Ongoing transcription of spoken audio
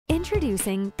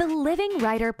Introducing the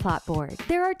LivingWriter Plot Board.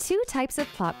 There are two types of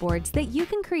plot boards that you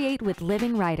can create with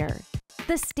LivingWriter.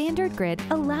 The standard grid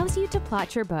allows you to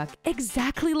plot your book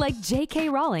exactly like J.K.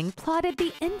 Rowling plotted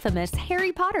the infamous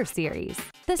Harry Potter series.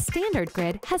 The standard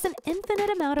grid has an infinite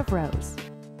amount of rows,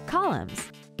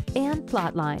 columns, and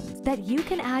plot lines that you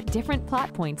can add different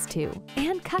plot points to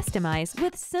and customize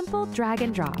with simple drag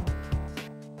and drop.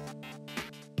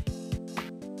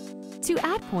 To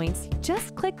add points,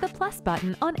 just click the plus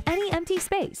button on any empty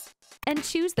space and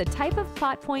choose the type of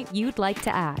plot point you'd like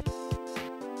to add.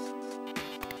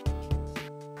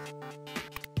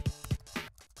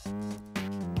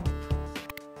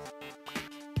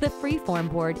 The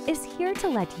freeform board is here to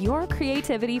let your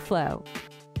creativity flow.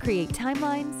 Create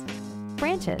timelines,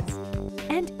 branches,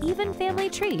 and even family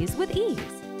trees with ease.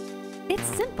 It's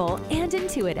simple and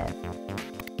intuitive.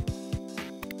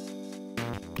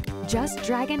 Just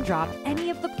drag and drop any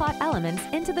of the plot elements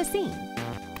into the scene.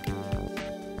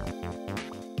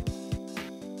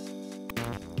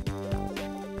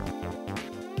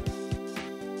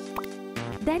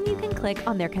 Then you can click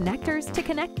on their connectors to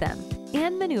connect them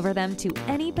and maneuver them to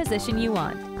any position you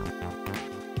want.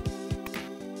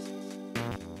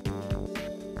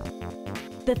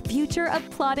 The future of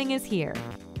plotting is here.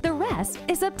 The rest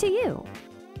is up to you.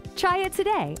 Try it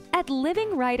today at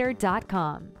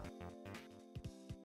LivingWriter.com.